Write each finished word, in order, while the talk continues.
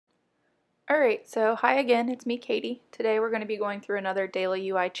Alright, so hi again, it's me, Katie. Today we're going to be going through another daily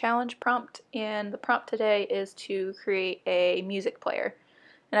UI challenge prompt, and the prompt today is to create a music player.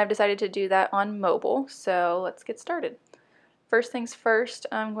 And I've decided to do that on mobile, so let's get started. First things first,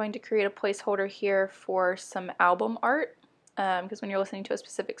 I'm going to create a placeholder here for some album art, because when you're listening to a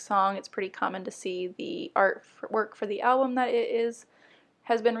specific song, it's pretty common to see the artwork for the album that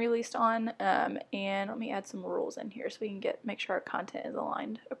has been released on. And let me add some rules in here so we can make sure our content is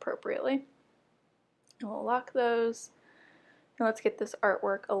aligned appropriately. And we'll lock those. And let's get this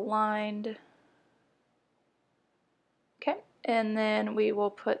artwork aligned. Okay, and then we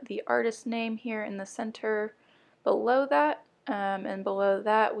will put the artist name here in the center below that. And below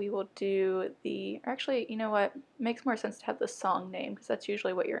that we will do actually, you know what, it makes more sense to have the song name because that's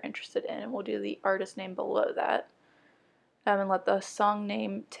usually what you're interested in. And we'll do the artist name below that. And let the song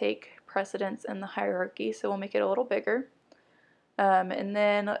name take precedence in the hierarchy, so we'll make it a little bigger. And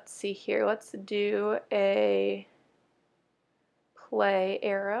then let's see here, let's do a play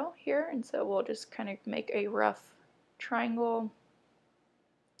arrow here, and so we'll just kind of make a rough triangle.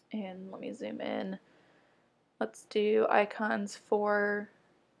 And let me zoom in. Let's do icons for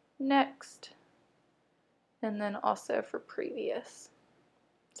next and then also for previous,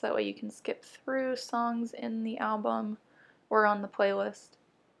 so that way you can skip through songs in the album or on the playlist.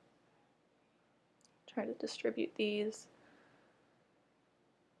 Try to distribute these.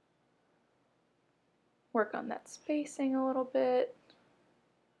 Work on that spacing a little bit.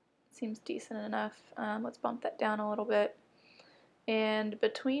 Seems decent enough. Let's bump that down a little bit. And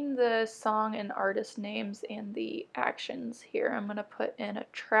between the song and artist names and the actions here, I'm going to put in a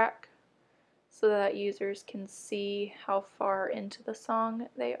track so that users can see how far into the song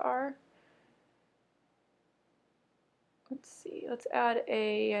they are. Let's see, let's add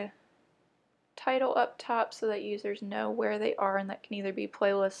a title up top so that users know where they are, and that can either be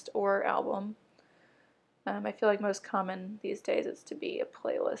playlist or album. I feel like most common these days is to be a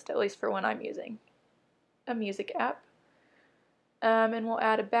playlist, at least for when I'm using a music app. And we'll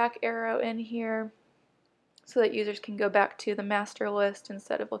add a back arrow in here so that users can go back to the master list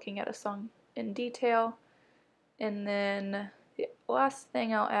instead of looking at a song in detail. And then the last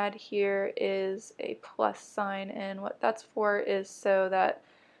thing I'll add here is a plus sign, and what that's for is so that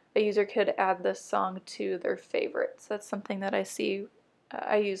a user could add this song to their favorites. That's something that I see.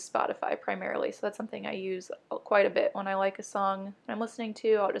 I use Spotify primarily, so that's something I use quite a bit. When I like a song I'm listening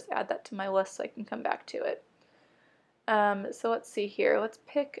to, I'll just add that to my list so I can come back to it. So let's see here. Let's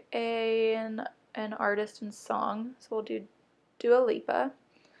pick an artist and song. So we'll do Dua Lipa.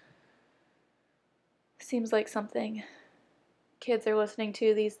 Seems like something kids are listening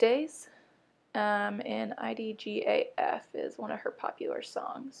to these days. And IDGAF is one of her popular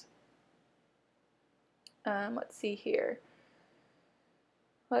songs. Let's see here.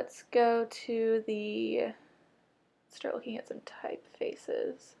 Let's go to start looking at some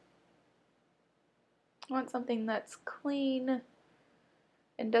typefaces. I want something that's clean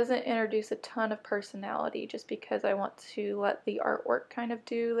and doesn't introduce a ton of personality, just because I want to let the artwork kind of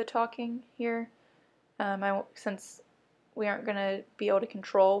do the talking here. Since we aren't going to be able to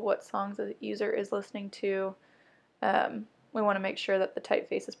control what songs the user is listening to, we want to make sure that the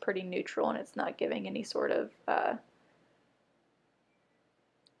typeface is pretty neutral and it's not giving any sort of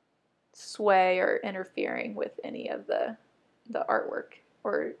sway or interfering with any of the artwork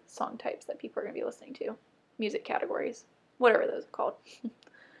or song types that people are going to be listening to, music categories, whatever those are called.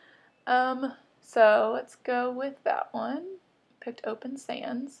 So let's go with that one. Picked Open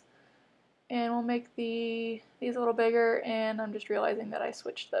Sans, and we'll make these a little bigger, and I'm just realizing that I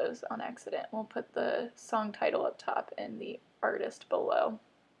switched those on accident. We'll put the song title up top and the artist below,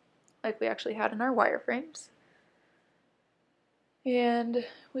 like we actually had in our wireframes. And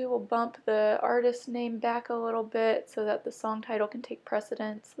we will bump the artist name back a little bit so that the song title can take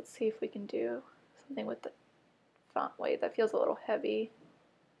precedence. Let's see if we can do something with the font weight. That feels a little heavy.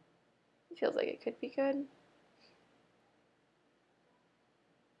 It feels like it could be good.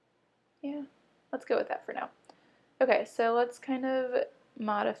 Yeah, let's go with that for now. Okay, so let's kind of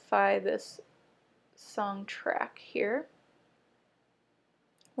modify this song track here.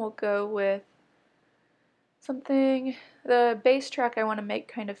 We'll go with something, the bass track I want to make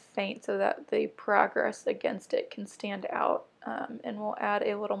kind of faint so that the progress against it can stand out, and we'll add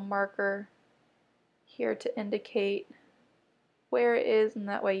a little marker here to indicate where it is, and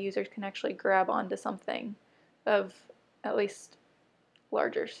that way users can actually grab onto something of at least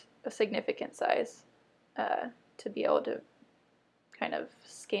a significant size to be able to kind of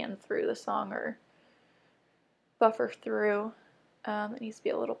scan through the song or buffer through. It needs to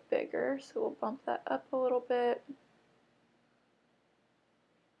be a little bigger, so we'll bump that up a little bit.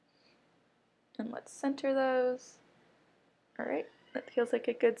 And let's center those. Alright, that feels like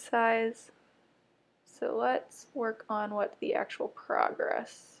a good size. So let's work on what the actual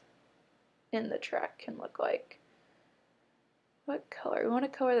progress in the track can look like. What color? We want a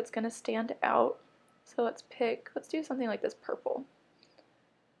color that's going to stand out. So let's do something like this purple.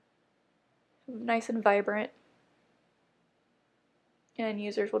 Nice and vibrant. And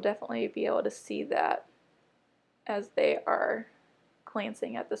users will definitely be able to see that as they are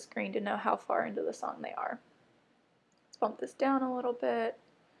glancing at the screen to know how far into the song they are. Let's bump this down a little bit,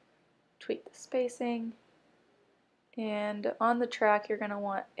 tweak the spacing, and on the track you're going to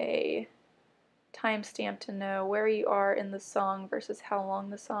want a timestamp to know where you are in the song versus how long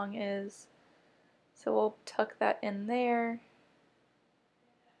the song is. So we'll tuck that in there,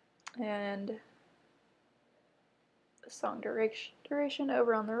 and the song duration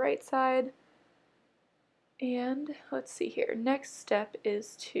over on the right side. And let's see here, next step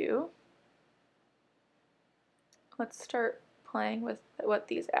is let's start playing with what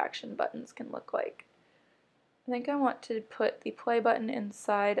these action buttons can look like. I think I want to put the play button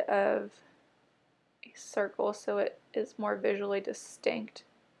inside of a circle so it is more visually distinct.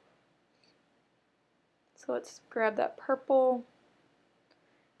 So let's grab that purple.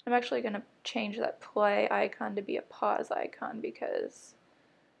 I'm actually going to change that play icon to be a pause icon because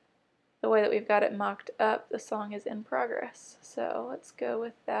the way that we've got it mocked up, the song is in progress. So let's go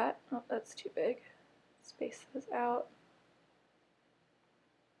with that. Oh, that's too big. Space those out.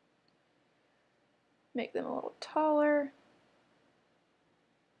 Make them a little taller.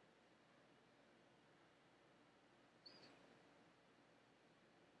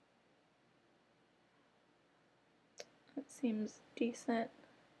 That seems decent.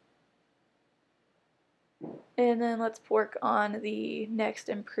 And then let's work on the next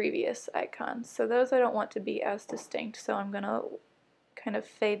and previous icons. So those I don't want to be as distinct, so I'm going to kind of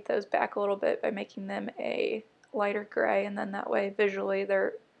fade those back a little bit by making them a lighter gray, and then that way visually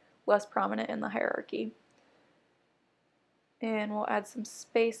they're less prominent in the hierarchy. And we'll add some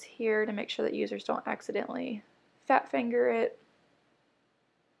space here to make sure that users don't accidentally fat finger it.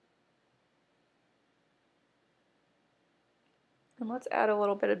 And let's add a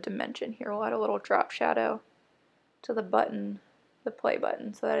little bit of dimension here. We'll add a little drop shadow to the button, the play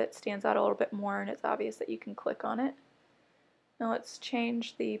button, so that it stands out a little bit more and it's obvious that you can click on it. Now let's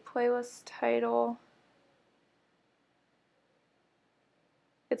change the playlist title.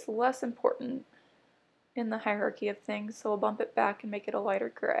 It's less important in the hierarchy of things, so we'll bump it back and make it a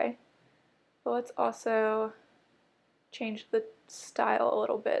lighter gray. But let's also change the style a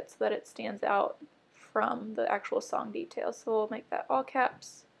little bit so that it stands out from the actual song details. So we'll make that all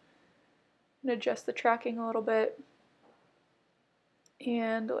caps and adjust the tracking a little bit.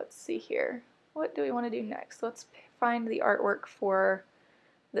 And let's see here. What do we want to do next? Let's find the artwork for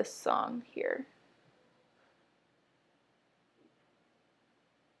this song here.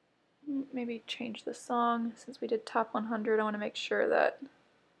 Maybe change the song. Since we did top 100, I want to make sure that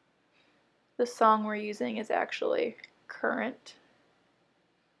the song we're using is actually current.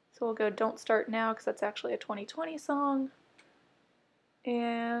 So we'll go Don't Start Now because that's actually a 2020 song.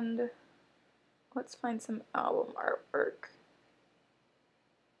 And let's find some album artwork.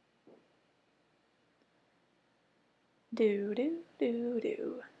 Do.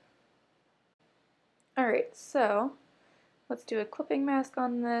 Alright, so let's do a clipping mask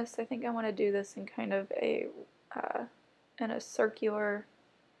on this. I think I want to do this in kind of in a circular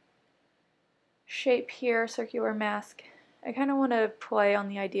shape here, circular mask. I kind of want to play on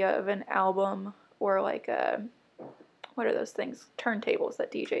the idea of an album or like what are those things? Turntables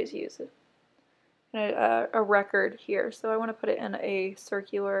that DJs use. A record here. So I want to put it in a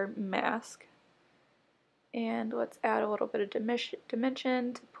circular mask. And let's add a little bit of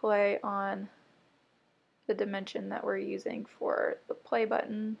dimension to play on the dimension that we're using for the play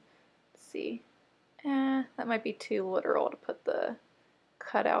button. Let's see. That might be too literal to put the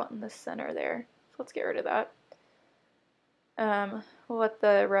cutout in the center there. So let's get rid of that. We'll let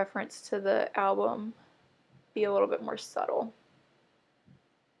the reference to the album be a little bit more subtle.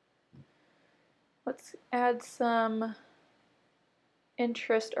 Let's add some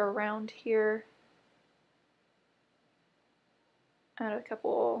interest around here. Add a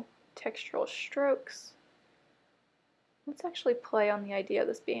couple textural strokes. Let's actually play on the idea of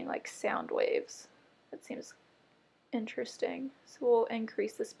this being like sound waves. That seems interesting. So we'll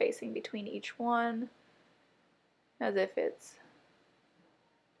increase the spacing between each one as if it's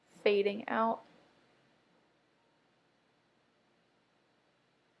fading out.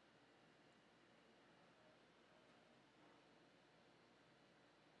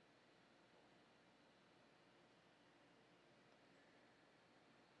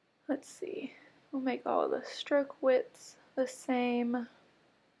 Let's see. We'll make all the stroke widths the same.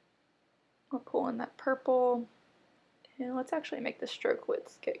 We'll pull in that purple. And let's actually make the stroke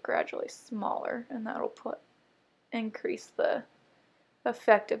widths get gradually smaller, and that'll increase the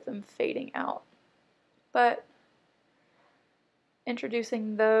effect of them fading out. But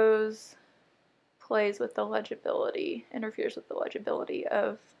introducing those plays with the legibility, interferes with the legibility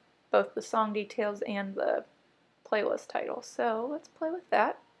of both the song details and the playlist title. So let's play with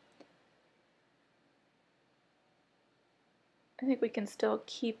that. I think we can still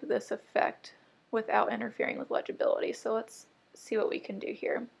keep this effect without interfering with legibility. So let's see what we can do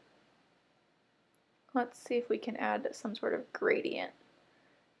here. Let's see if we can add some sort of gradient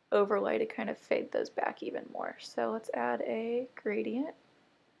overlay to kind of fade those back even more. So let's add a gradient.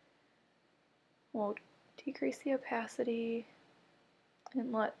 We'll decrease the opacity,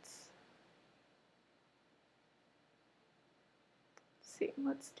 and let's see,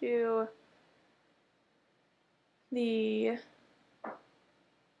 let's do the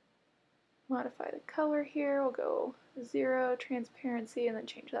modify the color here. We'll go 0 transparency and then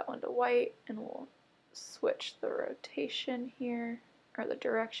change that one to white, and we'll switch the rotation here, or the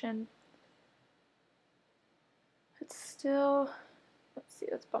direction. It's still, let's see,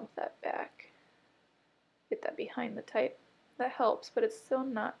 let's bump that back. Get that behind the type. That helps, but it's still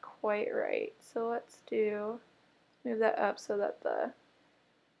not quite right. So let's move that up so that the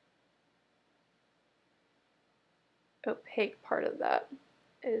opaque part of that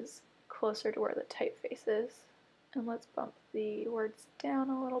is closer to where the typeface is. And let's bump the words down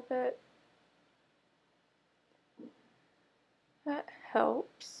a little bit. That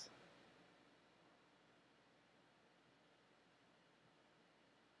helps.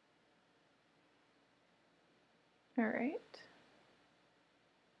 All right.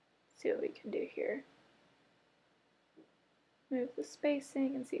 See what we can do here. Move the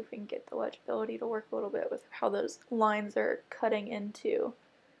spacing and see if we can get the legibility to work a little bit with how those lines are cutting into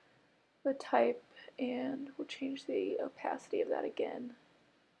the type, and we'll change the opacity of that again.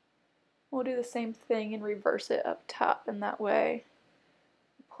 We'll do the same thing and reverse it up top, and that way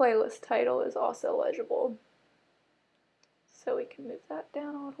the playlist title is also legible. So we can move that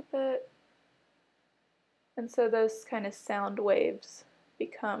down a little bit. And so those kind of sound waves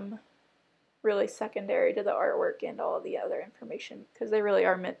become really secondary to the artwork and all of the other information, because they really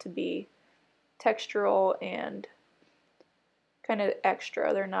are meant to be textural and kind of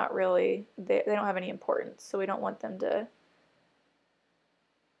extra. They're not really, they don't have any importance, so we don't want them to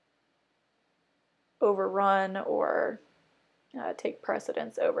overrun or take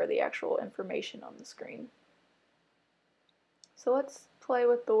precedence over the actual information on the screen. So let's play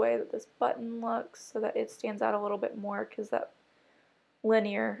with the way that this button looks so that it stands out a little bit more, because that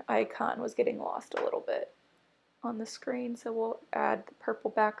linear icon was getting lost a little bit on the screen. So we'll add the purple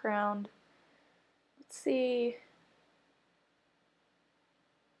background. Let's see.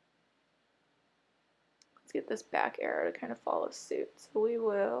 Let's get this back arrow to kind of follow suit. So we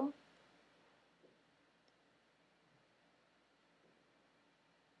will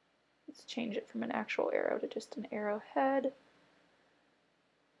let's change it from an actual arrow to just an arrowhead.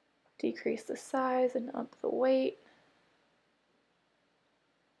 Decrease the size and up the weight.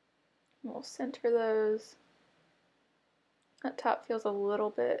 We'll center those. That top feels a little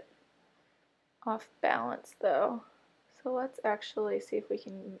bit off balance though. So let's actually see if we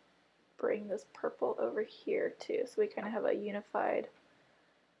can bring this purple over here too, so we kind of have a unified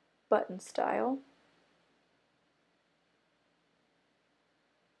button style.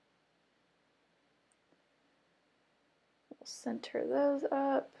 We'll center those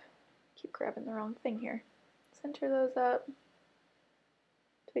up. Keep grabbing the wrong thing here. Center those up.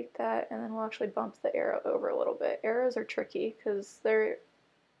 Tweak that, and then we'll actually bump the arrow over a little bit. Arrows are tricky because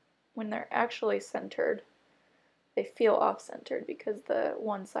when they're actually centered, they feel off-centered because the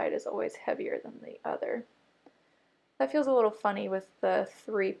one side is always heavier than the other. That feels a little funny with the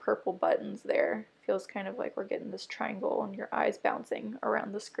 3 purple buttons there. Feels kind of like we're getting this triangle and your eyes bouncing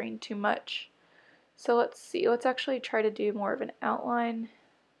around the screen too much. So let's see, let's actually try to do more of an outline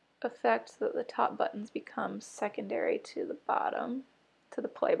effect so that the top buttons become secondary to the bottom, to the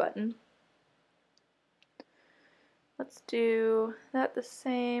play button. Let's do that the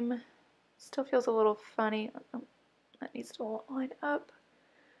same. Still feels a little funny. Oh, that needs to line up.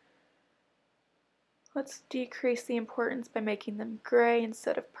 Let's decrease the importance by making them gray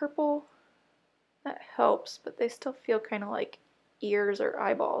instead of purple. That helps, but they still feel kind of like ears or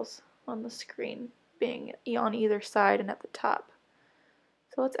eyeballs on the screen, being on either side and at the top.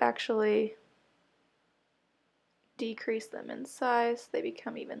 So let's actually decrease them in size. They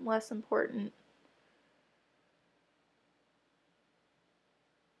become even less important.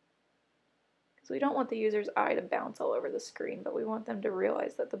 because we don't want the user's eye to bounce all over the screen, but we want them to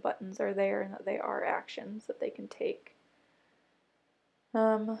realize that the buttons are there and that they are actions that they can take.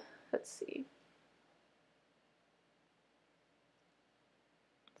 Let's see.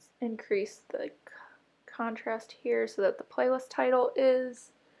 Let's increase the contrast here so that the playlist title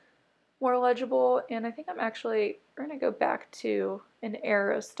is more legible, and I think we're going to go back to an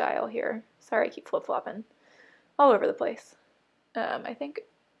arrow style here. Sorry, I keep flip-flopping all over the place. I think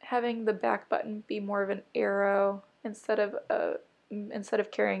having the back button be more of an arrow instead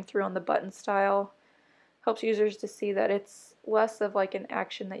of carrying through on the button style helps users to see that it's less of like an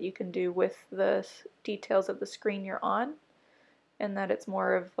action that you can do with the details of the screen you're on, and that it's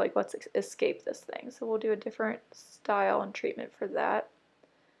more of like, let's escape this thing. So we'll do a different style and treatment for that.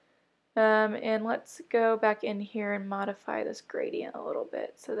 And let's go back in here and modify this gradient a little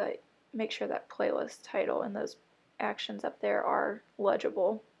bit so that make sure that playlist title and those actions up there are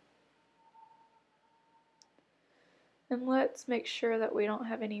legible. And let's make sure that we don't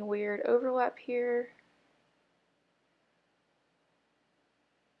have any weird overlap here.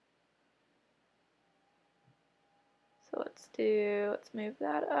 So let's move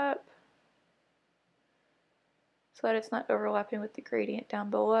that up so that it's not overlapping with the gradient down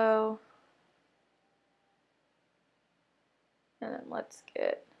below. And then let's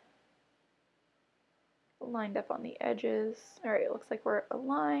get lined up on the edges. All right, it looks like we're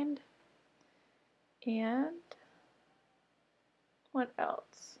aligned. And what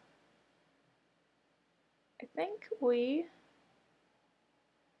else? I think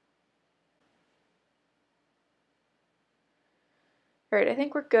Alright, I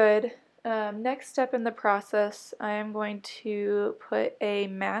think we're good. Next step in the process, I am going to put a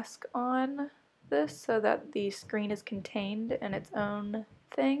mask on this so that the screen is contained in its own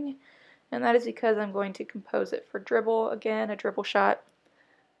thing, and that is because I'm going to compose it for Dribbble, again, a Dribbble shot.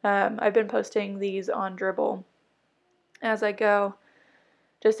 I've been posting these on Dribbble as I go,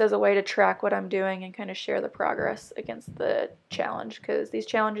 just as a way to track what I'm doing and kind of share the progress against the challenge, because these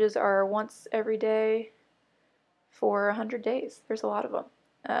challenges are once every day for 100 days. There's a lot of them.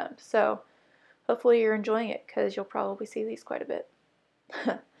 So hopefully you're enjoying it, because you'll probably see these quite a bit.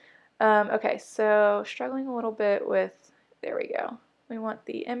 Okay, so struggling a little bit with, there we go. We want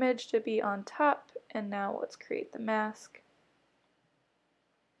the image to be on top, and now let's create the mask.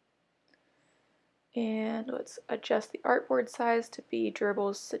 And let's adjust the artboard size to be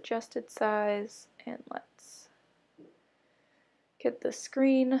Dribbble's suggested size, and let's get the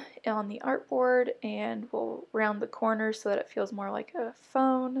screen on the artboard, and we'll round the corners so that it feels more like a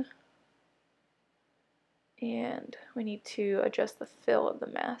phone. And we need to adjust the fill of the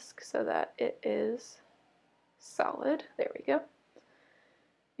mask so that it is solid. There we go.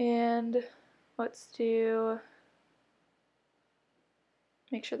 And let's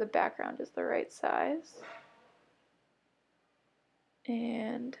make sure the background is the right size.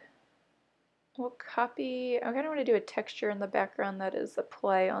 And we'll copy, I kind of want to do a texture in the background that is a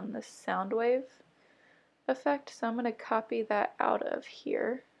play on this sound wave effect. So I'm going to copy that out of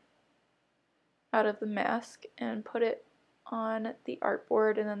here, out of the mask, and put it on the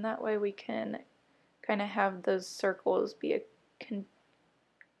artboard, and then that way we can kind of have those circles be a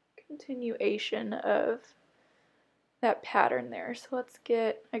continuation of that pattern there. So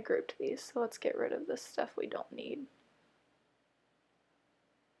I grouped these, so let's get rid of this stuff we don't need.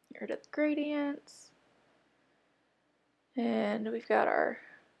 Get rid of the gradients. And we've got our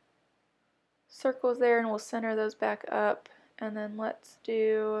circles there, and we'll center those back up. And then let's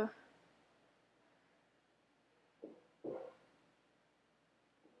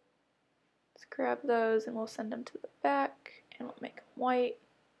grab those and we'll send them to the back, and we'll make them white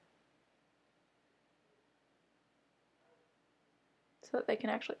so that they can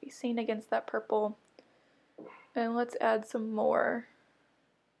actually be seen against that purple. And let's add some more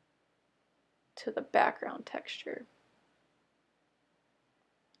to the background texture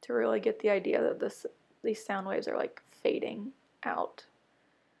to really get the idea that these sound waves are like fading out.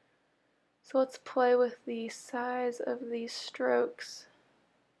 So let's play with the size of these strokes.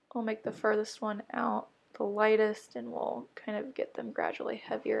 We'll make the furthest one out the lightest, and we'll kind of get them gradually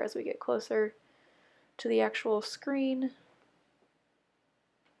heavier as we get closer to the actual screen.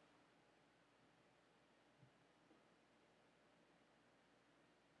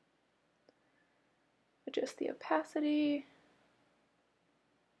 Adjust the opacity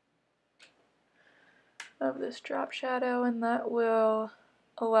of this drop shadow, and that will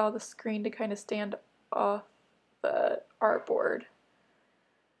allow the screen to kind of stand off the artboard,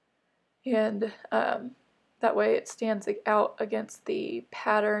 and that way it stands out against the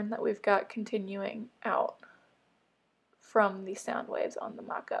pattern that we've got continuing out from the sound waves on the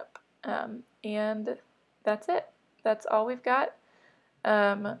mock-up. And that's it. That's all we've got.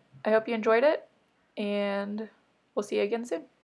 I hope you enjoyed it, and we'll see you again soon.